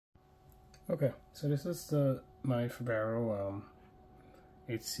Okay, so this is my Fabaro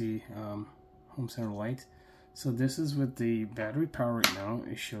HC home center light. So this is with the battery power right now.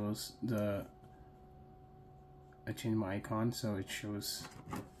 It shows I changed my icon so it shows,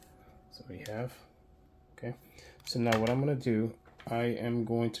 so we have, okay. So now what I'm gonna do, I am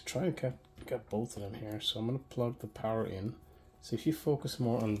going to try and get both of them here. So I'm gonna plug the power in. So if you focus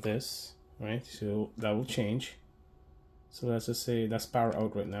more on this, right, so that will change. So let's just say that's power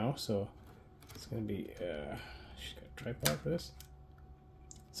out right now. So it's gonna be, just got a tripod for this.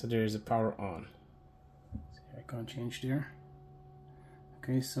 So there's the power on. See, icon changed there.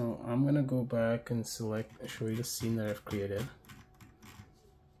 Okay, so I'm gonna go back and select, show you the scene that I've created.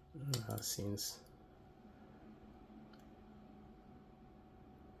 Scenes.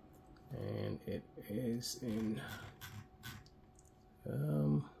 And it is in,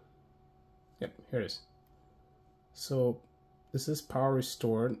 yep, here it is. So this is power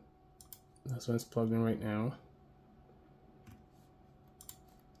restored. That's when it's plugged in right now.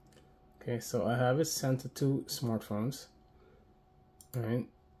 Okay, so I have it sent to 2 smartphones. All right,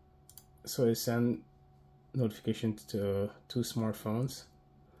 so I send notification to 2 smartphones,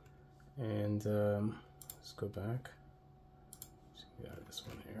 and let's go back. Yeah, this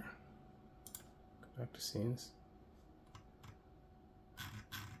one here. Go back to scenes,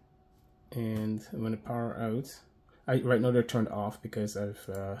 and I'm gonna power out. Right now they're turned off because I've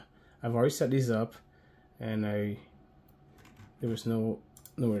already set these up, and there was nowhere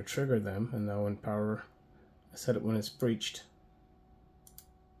to trigger them, and now when power, I set it when it's breached.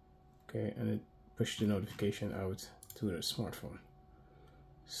 Okay, and it pushed the notification out to the smartphone.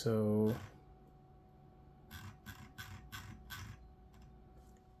 So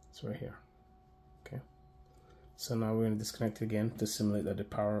it's right here. Okay, so now we're going to disconnect again to simulate that the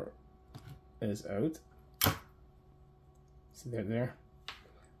power is out. See that there?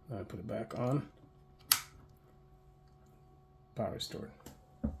 Now I put it back on. Power restored.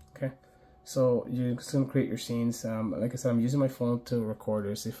 Okay. So you're just going to create your scenes. Like I said, I'm using my phone to record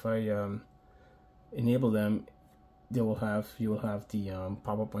this. If I enable them, you will have the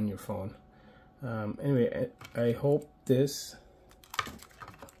pop-up on your phone. Anyway, I hope this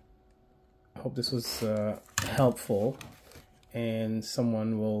was helpful, and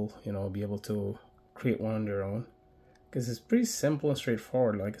someone will be able to create one on their own, because it's pretty simple and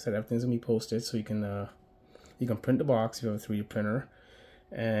straightforward. Like I said, everything's gonna be posted, so you can print the box if you have a 3D printer.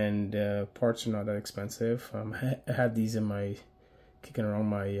 And parts are not that expensive. I had these in my kicking around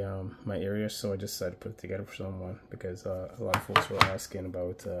my area, so I just decided to put it together for someone, because a lot of folks were asking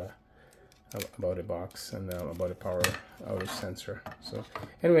about a box and about a power outage sensor. So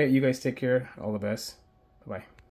anyway, you guys take care. All the best. Bye bye.